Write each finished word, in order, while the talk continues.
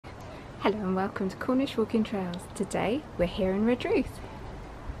Hello and welcome to Cornish Walking Trails. Today we're here in Redruth.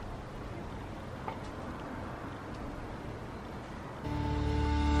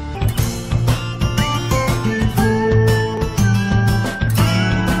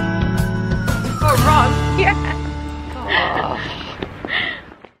 Oh, Ron! Yeah!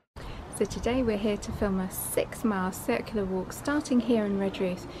 So today we're here to film a 6-mile circular walk starting here in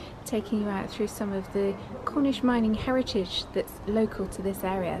Redruth, taking you out through some of the Cornish mining heritage that's local to this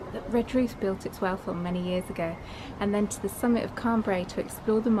area that Redruth built its wealth on many years ago, and then to the summit of Carn Brea to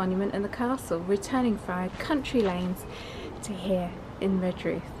explore the monument and the castle, returning via country lanes to here in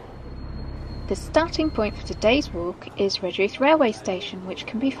Redruth. The starting point for today's walk is Redruth Railway Station, which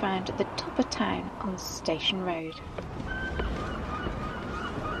can be found at the top of town on Station Road.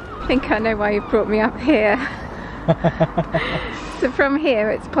 I think I know why you brought me up here. So from here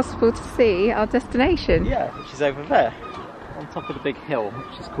it's possible to see our destination. Yeah, which is over there, on top of the big hill,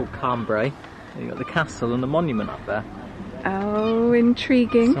 which is called Carn Brea. You've got the castle and the monument up there. Oh,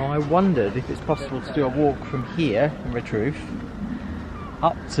 intriguing. So I wondered if it's possible to do a walk from here in Redruth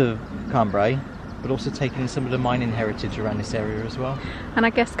up to Carn Brea, but also taking in some of the mining heritage around this area as well. And I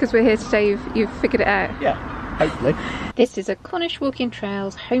guess because we're here today you've figured it out. Yeah, hopefully. This is a Cornish Walking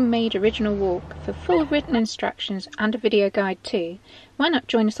Trails homemade original walk. For full written instructions and a video guide too, why not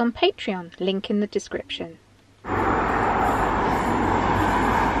join us on Patreon, link in the description.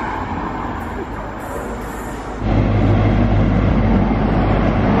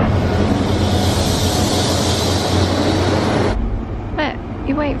 But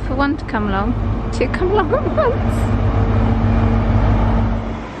you wait for one to come along, two come along at once.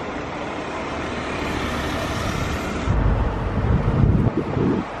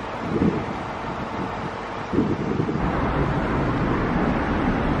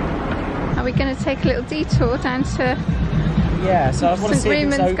 Are we going to take a little detour down to Yeah, so I want to see if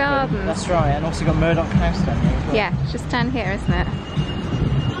it's open. Gardens? That's right, and also got Murdoch House down here as well. Yeah, just down here, isn't it?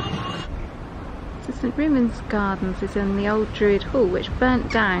 So St Enuy Gardens is in the old Druid Hall, which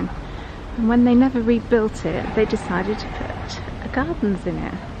burnt down, and when they never rebuilt it they decided to put gardens in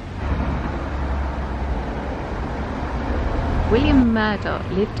it. William Murdoch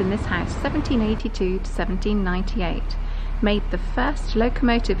lived in this house 1782 to 1798. Made the first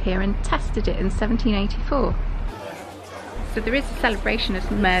locomotive here and tested it in 1784. So there is a celebration of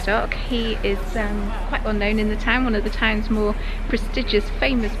Murdoch. He is quite well known in the town, one of the town's more prestigious,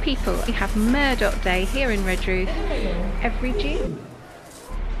 famous people. We have Murdoch Day here in Redruth every June.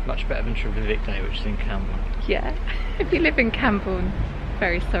 Much better than Trevithick Day, which is in Camborne. Yeah, if you live in Camborne,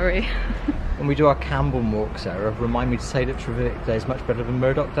 very sorry. When we do our Camborne walk, Sarah, remind me to say that Trevithick Day is much better than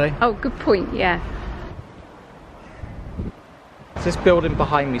Murdoch Day. Oh, good point, yeah. So this building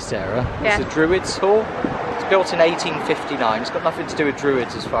behind me, Sarah, is the Druids Hall. It's built in 1859. It's got nothing to do with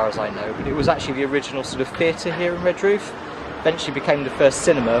Druids as far as I know, but it was actually the original sort of theatre here in Redruth. Eventually became the first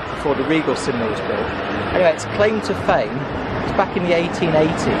cinema before the Regal Cinema was built. Anyway, its claim to fame is back in the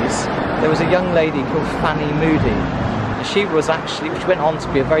 1880s. There was a young lady called Fanny Moody, and she went on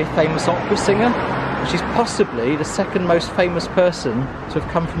to be a very famous opera singer. She's possibly the second most famous person to have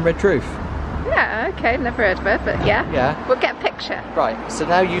come from Redruth. Yeah, okay, never heard of her, but yeah. Yeah. We'll get a picture. Right, so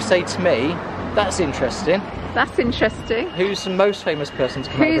now you say to me, that's interesting. That's interesting. Who's the most famous person to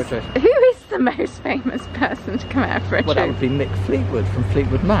come out of Redruth? Who is the most famous person to come out of Redruth? Well, that would be Mick Fleetwood from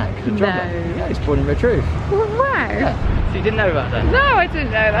Fleetwood Mac, the drummer. No. Yeah, he's born in Redruth. Well, wow. Yeah. So you didn't know about that? No, I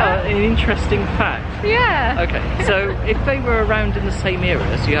didn't know that. An interesting fact. Yeah. Okay, so if they were around in the same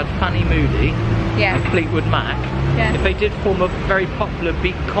era, so you had Fanny Moody and Fleetwood Mac, if they did form a very popular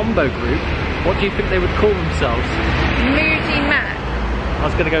beat combo group, what do you think they would call themselves? Moody Mac. I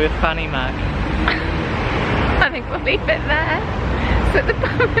was going to go with Fanny Mac. I think we'll leave it there. So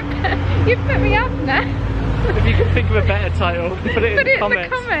you've put me off now. If you could think of a better title, put it in the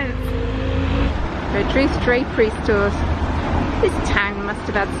comments. Redruth drapery stores. This town must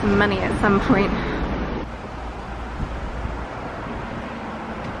have had some money at some point.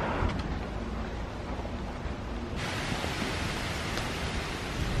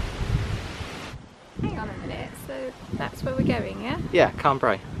 Hang on a minute, so that's where we're going, yeah? Yeah, Carn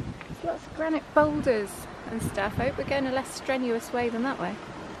Brea. There's lots of granite boulders and stuff. I hope we're going a less strenuous way than that way.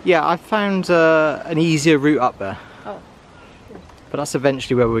 Yeah, I found an easier route up there. Oh. But that's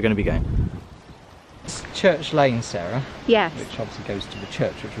eventually where we're going to be going. It's Church Lane, Sarah. Yes. Which obviously goes to the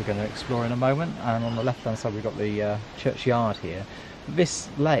church, which we're going to explore in a moment. And on the left hand side we've got the churchyard here. This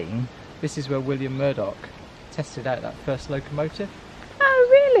lane, this is where William Murdoch tested out that first locomotive. Oh,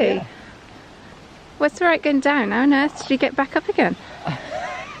 really? Yeah. What's the right going down? How on earth did you get back up again?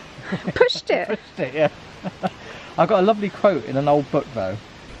 Pushed it? Pushed it, yeah. I've got a lovely quote in an old book though.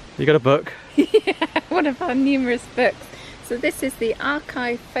 You got a book? Yeah, one of our numerous books. So this is the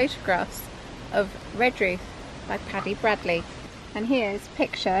archive photographs of Redruth by Paddy Bradley. And here's a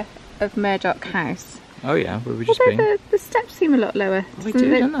picture of Murdoch House. Oh yeah, where we just Although been. the steps seem a lot lower. They do,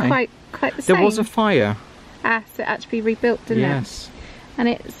 don't they? Quite the same. There was a fire. Ah, so it had to be rebuilt, didn't it? Yes. And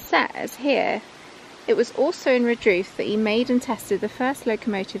it says here, it was also in Redruth that he made and tested the first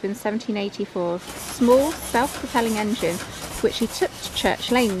locomotive in 1784, small self-propelling engine, which he took to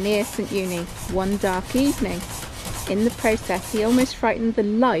Church Lane near St Enuy one dark evening. In the process, he almost frightened the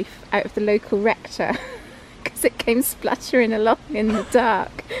life out of the local rector because it came splattering along in the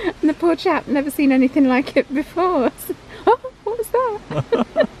dark. And the poor chap never seen anything like it before. So, oh, what was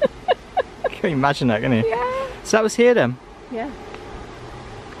that? Can you imagine that, can you? Yeah. So that was here then? Yeah.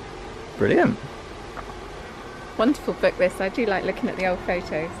 Brilliant. Wonderful book this. I do like looking at the old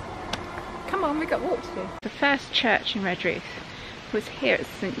photos. Come on, we've got walk to do. The first church in Redruth was here at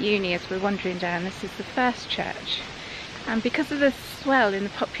St Enuy as we're wandering down. This is the first church. And because of the swell in the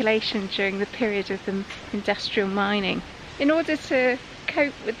population during the period of the industrial mining, in order to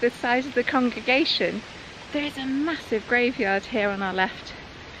cope with the size of the congregation, there is a massive graveyard here on our left.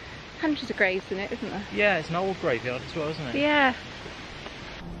 Hundreds of graves in it, isn't there? Yeah, it's an old graveyard as well, isn't it? Yeah.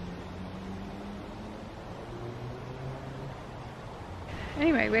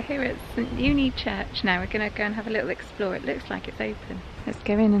 Anyway, we're here at St Enuy Church now. We're going to go and have a little explore. It looks like it's open. Let's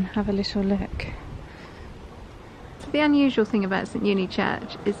go in and have a little look. So the unusual thing about St Enuy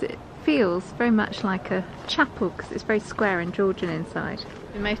Church is it feels very much like a chapel because it's very square and Georgian inside.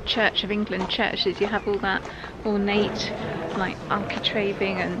 In most Church of England churches you have all that ornate like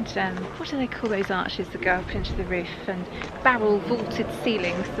architraving and what do they call those arches that go up into the roof, and barrel vaulted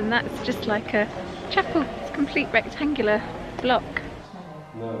ceilings, and that's just like a chapel. It's a complete rectangular block.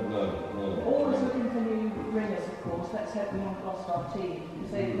 No. Always looking for new ringers, of course. Let's hope we haven't lost our team.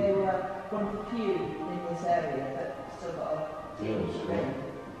 So they were one of the few in this area that still got a team to ring.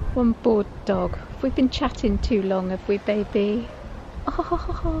 One bored dog. Have we been chatting too long, have we, baby?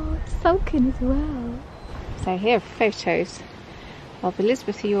 Oh, it's sulking as well. So here are photos of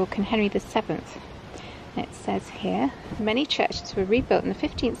Elizabeth of York and Henry VII. It says here, many churches were rebuilt in the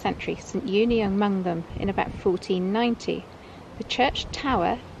 15th century, St Enuy among them, in about 1490. The church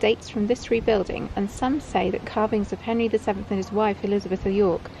tower dates from this rebuilding, and some say that carvings of Henry VII and his wife Elizabeth of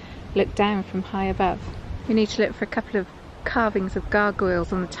York look down from high above. We need to look for a couple of carvings of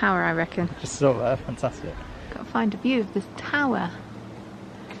gargoyles on the tower, I reckon. Just saw that, fantastic. Got to find a view of this tower.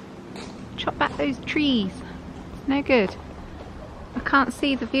 Chop back those trees. It's no good. I can't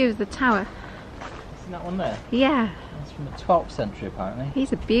see the view of the tower. Isn't that one there? Yeah. That's from the 12th century apparently.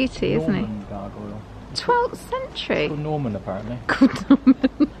 He's a beauty, isn't he? Norman gargoyle. 12th century? It's called Norman apparently. Called Norman.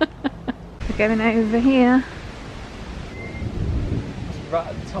 We're going over here. It's right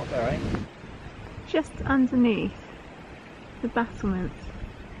at the top there, eh? Just underneath the battlements.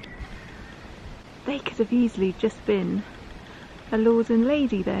 They could have easily just been a lord and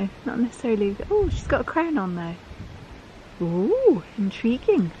lady though, not necessarily. Oh, she's got a crown on though. Ooh,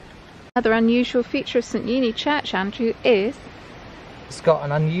 intriguing. Another unusual feature of St Enuy Church, Andrew, is it's got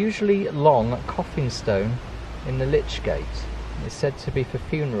an unusually long coffin stone in the lich gate. It's said to be for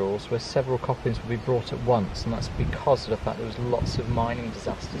funerals where several coffins will be brought at once, and that's because of the fact there was lots of mining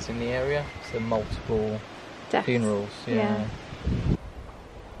disasters in the area, so multiple deaths. Funerals. Yeah.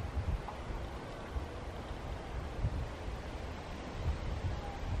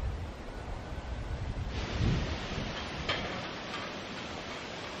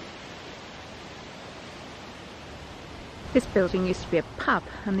 This building used to be a pub,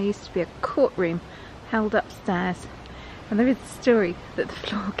 and there used to be a courtroom held upstairs. And there is a story that the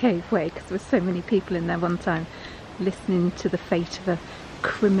floor gave way because there were so many people in there one time listening to the fate of a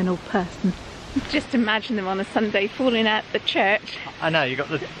criminal person. Just imagine them on a Sunday falling out the church. I know, you got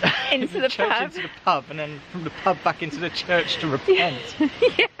the into the church pub. into the pub, and then from the pub back into the church to repent.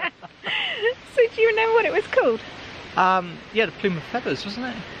 Yeah. So do you remember what it was called? Yeah, the Plume of Feathers, wasn't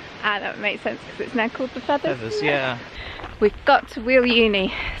it? Ah, that would make sense because it's now called the Feathers. Feathers, yeah. We've got to Wheal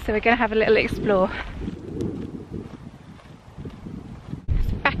Uny, so we're going to have a little explore.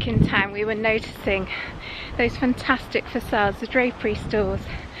 So back in town we were noticing those fantastic facades, the drapery stores.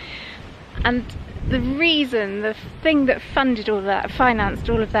 And the reason, the thing that funded all of that,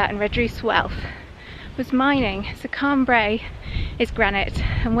 financed all of that and Redruth's wealth was mining. So Carn Brea is granite,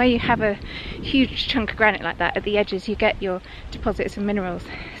 and where you have a huge chunk of granite like that at the edges you get your deposits of minerals.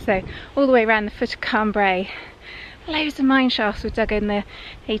 So all the way around the foot of Carn Brea, loads of mine shafts were dug in the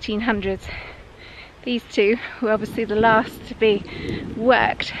 1800s. These two were obviously the last to be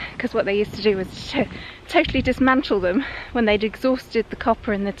worked, because what they used to do was to totally dismantle them when they'd exhausted the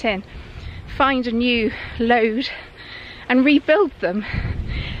copper in the tin, find a new load and rebuild them.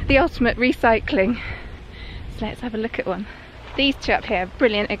 The ultimate recycling. So let's have a look at one. These two up here are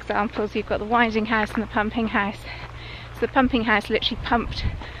brilliant examples. You've got the winding house and the pumping house. So the pumping house literally pumped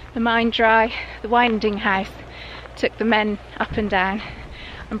the mine dry, the winding house took the men up and down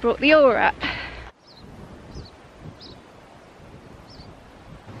and brought the ore up.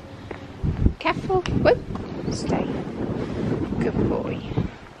 Careful, whoop, stay, good boy.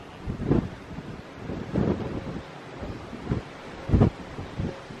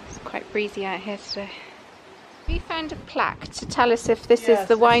 It's quite breezy out here today. Have you found a plaque to tell us if this is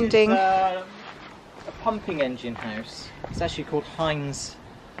the winding? This is, a pumping engine house. It's actually called Heinz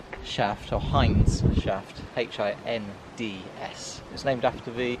Shaft, or Heinz Shaft, H-I-N-D-S. It's named after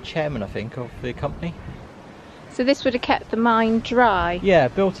the chairman, I think, of the company. So this would have kept the mine dry? Yeah,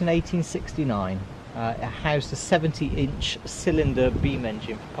 built in 1869. It housed a 70-inch cylinder beam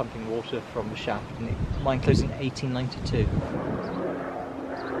engine for pumping water from the shaft, and the mine closed in 1892.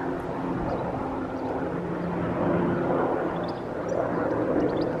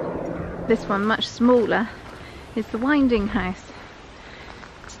 This one, much smaller, is the winding house.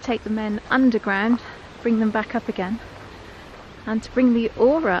 To take the men underground, bring them back up again, and to bring the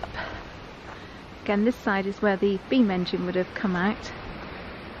ore up. Again, this side is where the beam engine would have come out.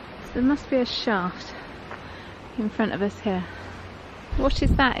 So there must be a shaft in front of us here. What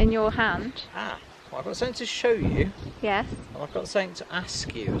is that in your hand? Ah, well, I've got something to show you. Yes. And I've got something to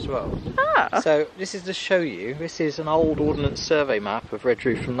ask you as well. Ah. So this is to show you. This is an old Ordnance Survey map of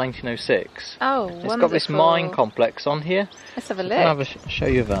Redruth from 1906. Oh, it's wonderful. got this mine complex on here. Let's have a look. I'll have show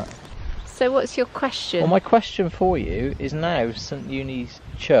you that. So what's your question? Well, my question for you is, now St Enuy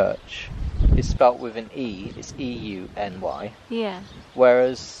Church is spelt with an E, it's E-U-N-Y. Yeah.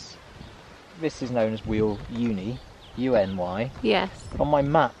 Whereas this is known as Wheal Uny, U-N-Y. Yes. On my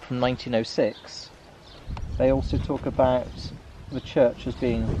map from 1906, they also talk about the church as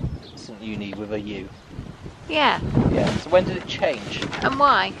being St Enuy with a U. Yeah. Yeah, so when did it change? And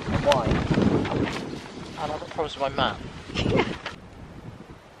why? And why? And I've got problems with my map.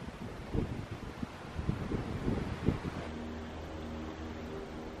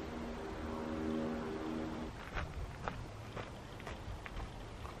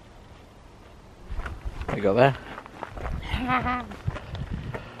 What you got there?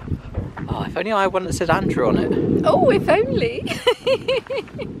 Oh, if only I had one that said Andrew on it. Oh, if only.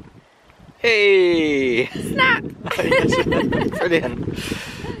 Hey! Snap! Brilliant.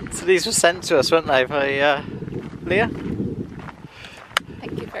 So these were sent to us, weren't they, by Leah?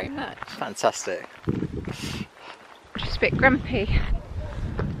 Thank you very much. Fantastic. Just a bit grumpy.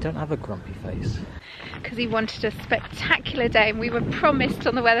 Don't have a grumpy face. Because he wanted a spectacular day, and we were promised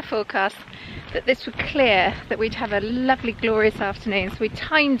on the weather forecast that this would clear, that we'd have a lovely glorious afternoon, so we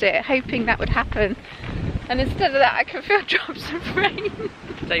timed it hoping that would happen, and instead of that I could feel drops of rain.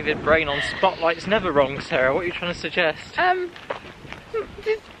 David Brain on spotlight's never wrong, Sarah. What are you trying to suggest?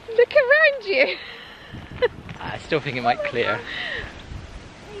 Just look around you. I still think it might clear.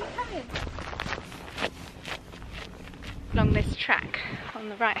 Where are you coming? Along this track on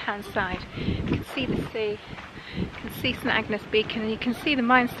the right hand side you can see the sea, you can see St Agnes Beacon, and you can see the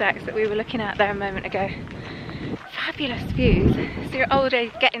mine stacks that we were looking at there a moment ago. Fabulous views. So you're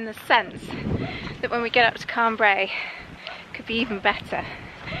already getting the sense that when we get up to Carn Brea it could be even better.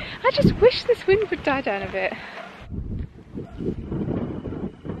 I just wish this wind would die down a bit.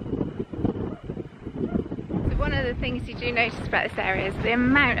 So one of the things you do notice about this area is the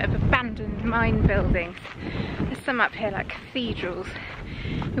amount of abandoned mine buildings. There's some up here like cathedrals.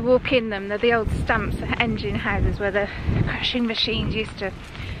 You walk in them, they're the old stumps engine houses where the crushing machines used to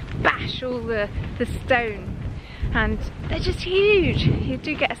bash all the stone, and they're just huge. You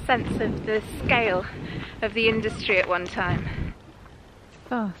do get a sense of the scale of the industry at one time. It's a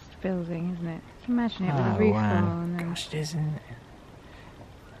vast building, isn't it? Can you imagine it with a roof on? And gosh, it is, isn't it?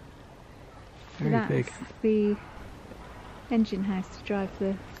 Very that's big. The engine house to drive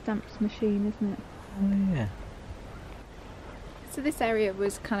the stumps machine, isn't it? Oh yeah. So this area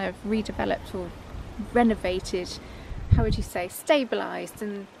was kind of redeveloped or renovated, how would you say, stabilised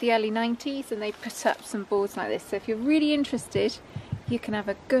in the early 90s, and they put up some boards like this. So if you're really interested, you can have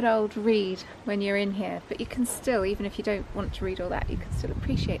a good old read when you're in here, but you can still, even if you don't want to read all that, you can still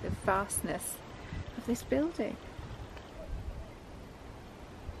appreciate the vastness of this building.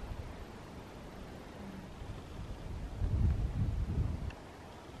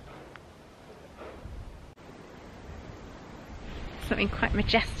 Something quite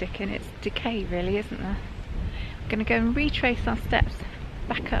majestic in its decay, really, isn't there? We're going to go and retrace our steps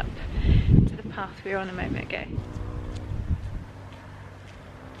back up to the path we were on a moment ago.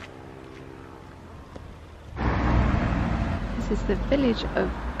 This is the village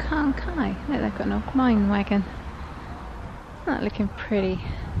of Carn Brea. Look, they've got an old mine wagon. Isn't that looking pretty?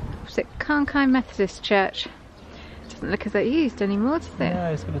 Opposite Carn Brea Methodist Church. Doesn't look as though it's used anymore, does it?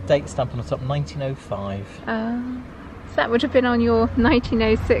 No, it's got a date stamp on the top, 1905. So that would have been on your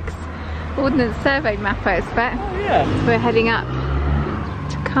 1906 Ordnance Survey map, I expect. Oh yeah. We're heading up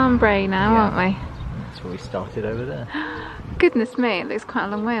to Carn Brea now, aren't we? That's where we started over there. Goodness me, it looks quite a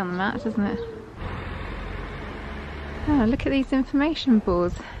long way on the map, doesn't it? Oh, look at these information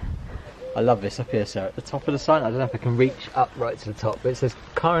boards. I love this up here, Sarah. At the top of the sign, I don't know if I can reach up right to the top, but it says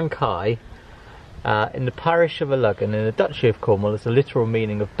Carn Brea in the parish of Uluggan in the Duchy of Cornwall. It's a literal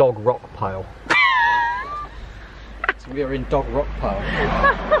meaning of dog rock pile. So we are in dog rock pile.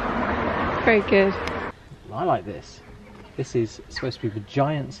 Very good. I like this. This is supposed to be the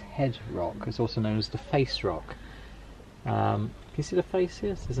Giant's Head rock. It's also known as the Face rock. Can you see the face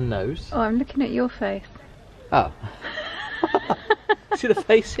here? There's a nose. Oh, I'm looking at your face. Oh. See the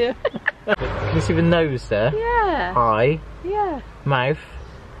face here? Can you see the nose there? Yeah. Eye. Yeah. Mouth.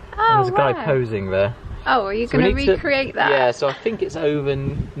 Oh, and there's a guy wow. posing there. Oh, are you So going we to need recreate that? Yeah, so I think it's over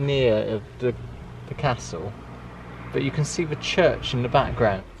near the castle. But you can see the church in the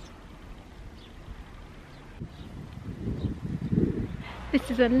background. This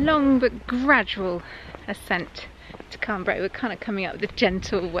is a long but gradual ascent to Carn Brea. We're kind of coming up the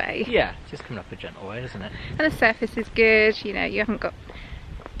gentle way. Yeah, it's just coming up a gentle way, isn't it? And the surface is good, you know, you haven't got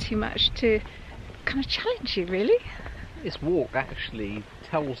too much to kind of challenge you, really. This walk actually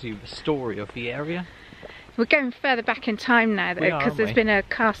tells you the story of the area. We're going further back in time now, though, because there's been a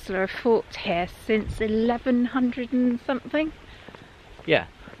castle or a fort here since 1100 and something. Yeah,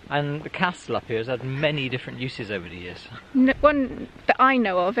 and the castle up here has had many different uses over the years. One that I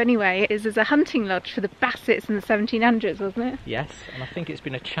know of, anyway, is as a hunting lodge for the Bassets in the 1700s, wasn't it? Yes, and I think it's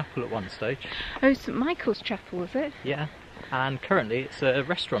been a chapel at one stage. Oh, St Michael's Chapel, was it? Yeah, and currently it's a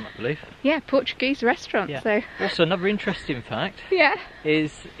restaurant, I believe. Yeah, Portuguese restaurant. Yeah. So. Also, another interesting fact Yeah.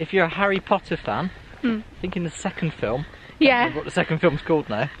 is if you're a Harry Potter fan, I think in the second film, I can't remember what the second film's called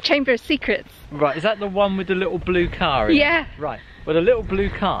now. Chamber of Secrets. Right, is that the one with the little blue car in Yeah. it? Right. Well, the little blue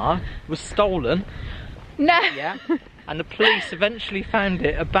car was stolen. No. Yeah. And the police eventually found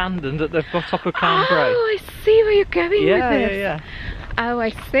it abandoned at the top of Carn Brea. Oh, I see where you're going with this. Yeah. Oh, I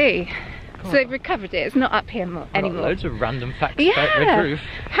see. So they've recovered it. It's not up here anymore. Loads of random facts about Redruth.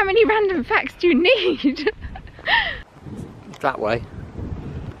 How many random facts do you need? That way.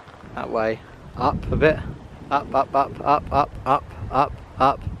 That way. Up a bit. Up, up, up, up, up, up, up,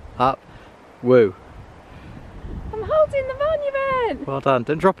 up, up. Woo. I'm holding the monument. Well done.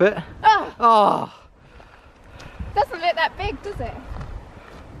 Don't drop it. Oh, Oh. doesn't look that big, does it?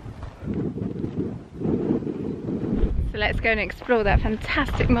 So let's go and explore that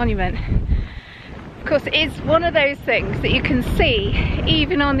fantastic monument. Of course, it is one of those things that you can see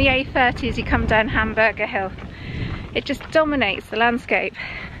even on the A30 as you come down Hamburger Hill. It just dominates the landscape.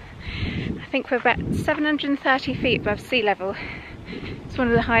 I think we're about 730 feet above sea level. It's one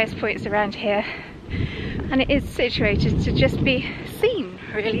of the highest points around here. And it is situated to just be seen,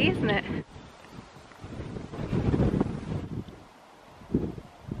 really, isn't it?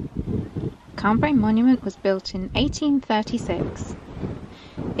 Carn Brea Monument was built in 1836.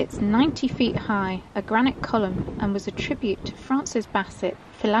 It's 90 feet high, a granite column, and was a tribute to Francis Bassett,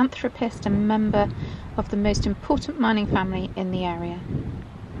 philanthropist and member of the most important mining family in the area.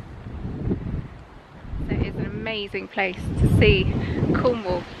 So it is an amazing place to see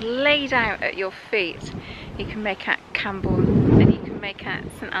Cornwall laid out at your feet. You can make out Camborne and you can make out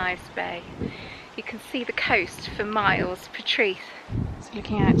St Ives Bay. You can see the coast for miles, Patrice. So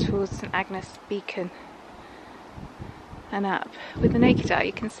looking out towards St Agnes Beacon and up. With the naked eye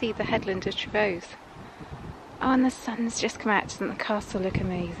you can see the headland of Trevose. Oh, and the sun's just come out. Doesn't the castle look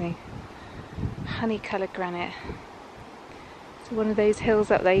amazing? Honey coloured granite. So one of those hills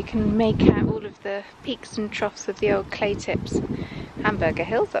up there, you can make out all of the peaks and troughs of the old clay tips. Hamburger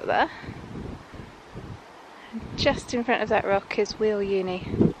Hill's up there. And just in front of that rock is Wheal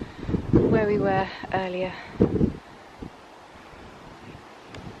Uny, where we were earlier.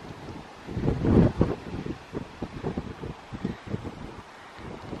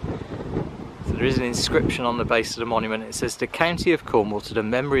 There is an inscription on the base of the monument. It says, "The County of Cornwall to the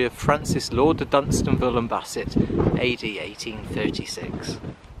memory of Francis Lord of Dunstanville and Bassett, AD 1836.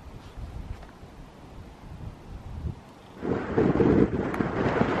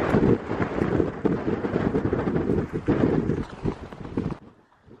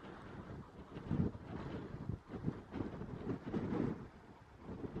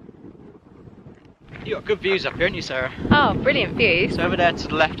 Got good views up here, haven't you, Sarah? Oh, brilliant views. So over there to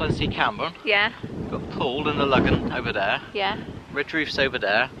the left I see Cameron. Yeah. Got Poole and the Luggan over there. Yeah. Redruth's over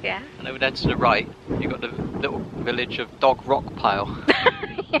there. Yeah. And over there to the right, you've got the little village of Dog Rock Pile.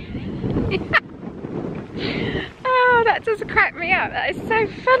 Oh, that does crack me up. That is so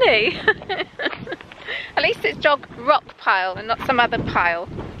funny. At least it's Dog Rock Pile and not some other pile.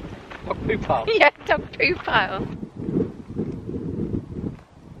 Dog Poo Pile? Yeah, Dog Poo Pile.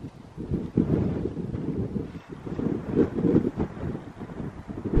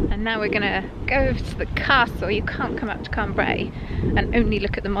 And now we're going to go over to the castle. You can't come up to Carn Brea and only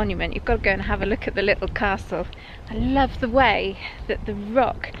look at the monument. You've got to go and have a look at the little castle. I love the way that the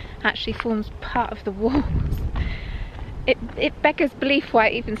rock actually forms part of the walls. It beggars belief why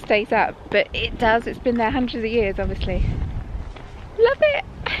it even stays up, but it does. It's been there hundreds of years, obviously. Love it!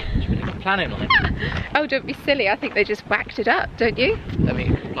 Should we put planning on it? Oh, don't be silly. I think they just whacked it up, don't you? I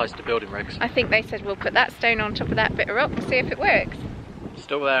mean, it applies to building regs. I think they said, we'll put that stone on top of that bit of rock and see if it works.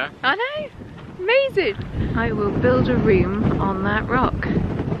 Still there. I know. Amazing. I will build a room on that rock.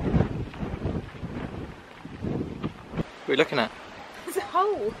 What are we looking at? There's a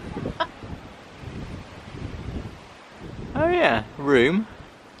hole. Oh yeah, room,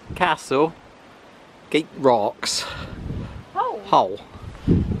 castle, gate rocks, hole.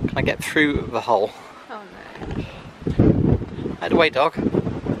 Can I get through the hole? Oh no. Out of the way, dog.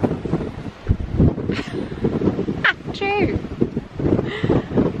 True.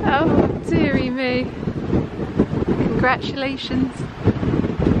 Oh dearie me. Congratulations.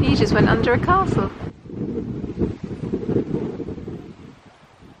 You just went under a castle.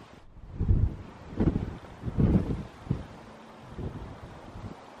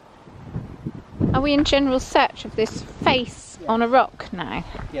 Are we in general search of this face on a rock now?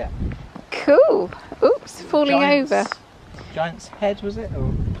 Yeah. Cool. Oops, falling over. Giant's head, was it?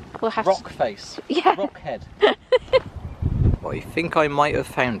 Or We'll have rock face? Yeah. Rock head. Well, I think I might have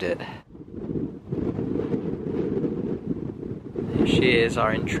found it. Here she is,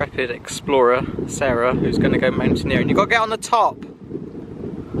 our intrepid explorer, Sarah, who's going to go mountaineering. You've got to get on the top. Do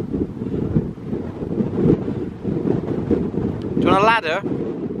you want a ladder?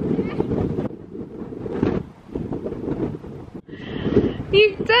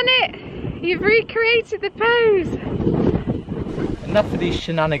 You've done it! You've recreated the pose! Enough of these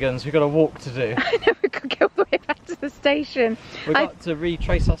shenanigans, we've got a walk to do. I know, we've got to go all the way back to the station. We've got to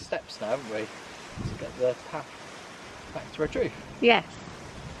retrace our steps now, haven't we? To get the path back to Redruth. Yes.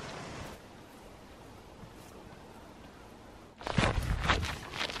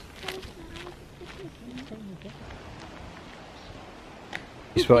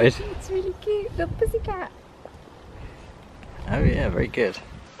 You spotted? It's really cute, the pussycat. Oh yeah, very good.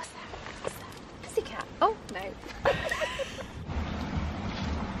 What's that? What's that? Pussycat. Oh, no.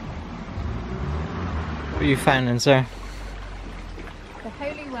 What have you found then, sir? The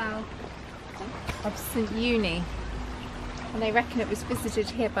Holy Well of St Enuy. And they reckon it was visited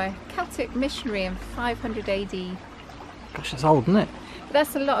here by a Celtic missionary in 500 AD. Gosh, it's old, isn't it? But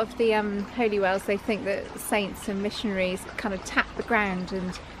that's a lot of the holy wells. They think that saints and missionaries kind of tapped the ground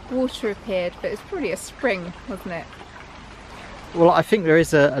and water appeared, but it's probably a spring, wasn't it? Well, I think there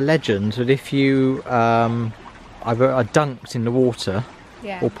is a legend that if you either are dunked in the water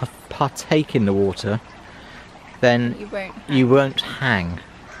or partake in the water, then you won't hang.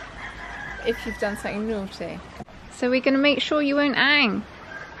 If you've done something naughty. So we're going to make sure you won't hang.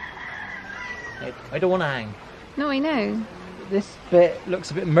 I don't want to hang. No, I know. This bit looks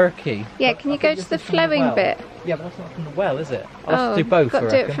a bit murky. Yeah, can you go to the flowing bit? Yeah, but that's not from the well, is it? I'll have to do both, got to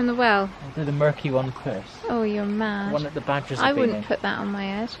do it from the well. I'll do the murky one first. Oh, you're mad. The one that the badgers are I wouldn't put that on my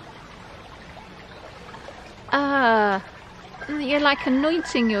head. Ah, you're like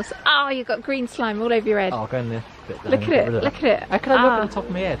anointing yourself. Ah, you've got green slime all over your head. Oh, I'll go in the bit down. Look at it, look at it. How can I look at the top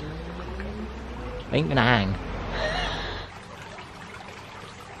of my head? I ain't gonna hang.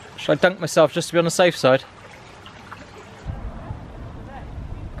 Should I dunk myself just to be on the safe side?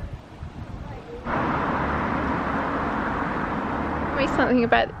 Tell me something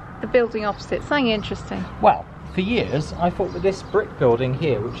about the building opposite, something interesting. Well, for years I thought that this brick building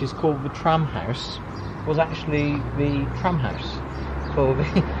here, which is called the Tram House, was actually the tram house for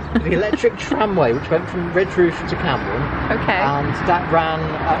the electric tramway, which went from Redruth to Cameron. Okay. And that ran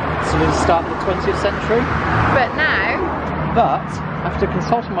up to the start of the 20th century. But now? But after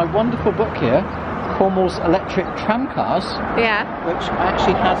consulting my wonderful book here, Cornwall's Electric Tramcars, which I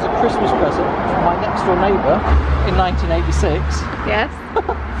actually had as a Christmas present from my next door neighbour in 1986. Yes.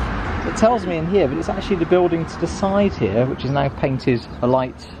 It tells me in here that it's actually the building to the side here, which is now painted a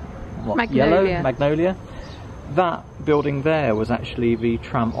light yellow, magnolia. That building there was actually the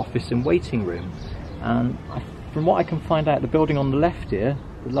tram office and waiting room. And from what I can find out, the building on the left here,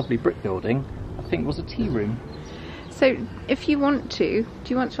 the lovely brick building, I think was a tea room. So if you want to, do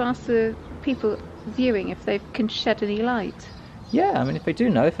you want to ask the people viewing if they can shed any light? Yeah, I mean, if they do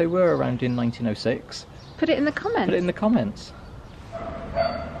know, if they were around in 1906, put it in the comments. Put it in the comments.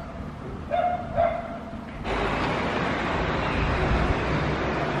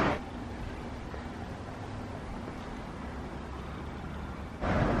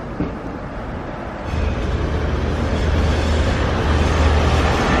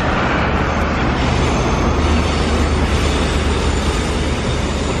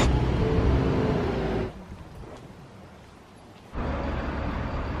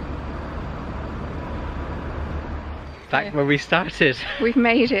 Back where we started. We've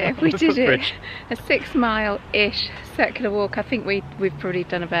made it. We did it. Bridge. A 6 mile-ish circular walk. I think we've probably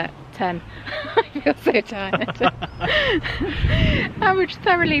done about 10. I feel so tired. I would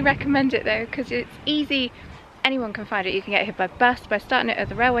thoroughly recommend it though, because it's easy. Anyone can find it. You can get here by bus, by starting it at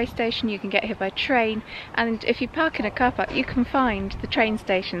the railway station, you can get here by train, and if you park in a car park you can find the train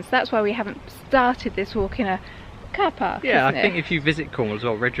stations. That's why we haven't started this walk in a car park. Yeah, I think if you visit Cornwall as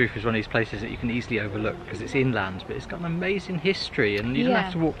well, Redruth is one of these places that you can easily overlook because it's inland, but it's got an amazing history, and you don't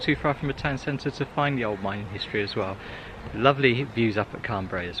have to walk too far from a town centre to find the old mining history as well. Lovely views up at Carn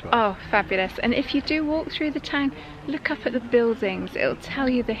Brea as well. Oh, fabulous. And if you do walk through the town, look up at the buildings. It'll tell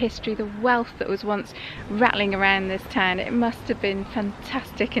you the history, the wealth that was once rattling around this town. It must have been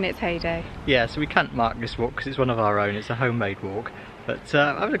fantastic in its heyday. Yeah, so we can't mark this walk because it's one of our own. It's a homemade walk. But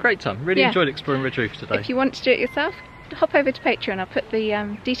I had a great time. Really enjoyed exploring Redruth today. If you want to do it yourself, hop over to Patreon. I'll put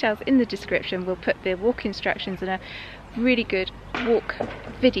the details in the description. We'll put the walk instructions and a really good walk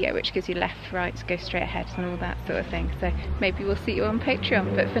video which gives you left, right, go straight ahead and all that sort of thing. So maybe we'll see you on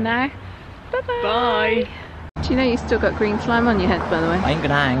Patreon. But for now, bye-bye. Bye. Do you know you've still got green slime on your head, by the way? I ain't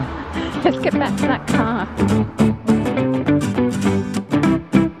gonna hang. Let's get back to that car.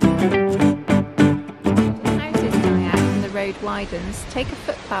 Widens, take a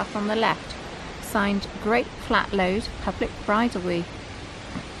footpath on the left. Signed Great Flat Load, Public Bridleway.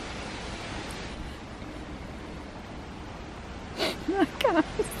 I can't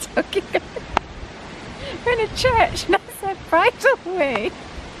stop talking. We're in a church and I said Bridleway.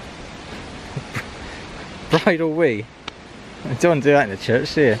 Bridleway? You don't want to do that in a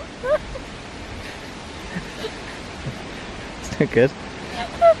church, do you? It's not good.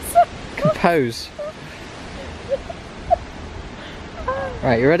 So compose.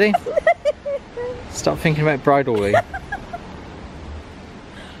 Right, you ready? Stop thinking about Bridleway.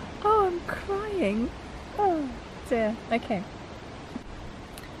 Oh, I'm crying. Oh dear. Okay.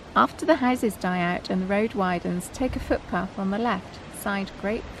 After the houses die out and the road widens, take a footpath on the left. Signed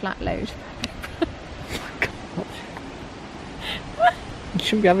Great Flat Load. You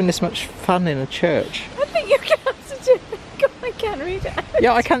shouldn't be having this much fun in a church. I think you're going to have to do it. God, I can't read it out.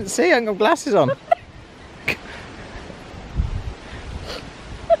 Yeah, I can't see. I haven't got glasses on.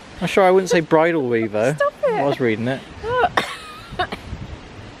 I'm sure I wouldn't say Bridleway though. Stop it. I was reading it.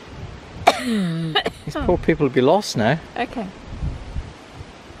 These poor people would be lost now. Okay.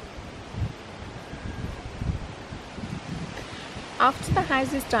 After the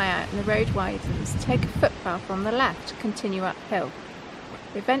houses die out and the road widens, take a footpath on the left, continue uphill.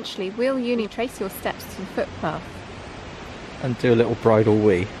 Eventually, Wheal Uny, trace your steps to the footpath. And do a little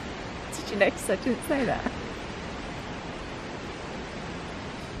Bridleway. Did you notice I didn't say that?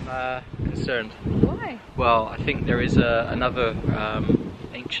 Concerned. Why? Well, I think there is another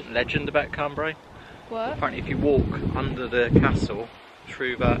ancient legend about Carn Brea. What? Apparently if you walk under the castle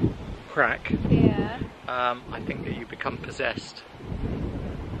through that crack, Yeah. I think that you become possessed.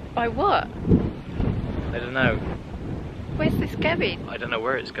 By what? I don't know. Where's this going? I don't know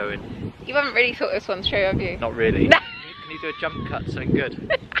where it's going. You haven't really thought this one through, have you? Not really. No. Can you do a jump cut? Something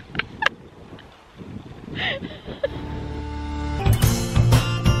good.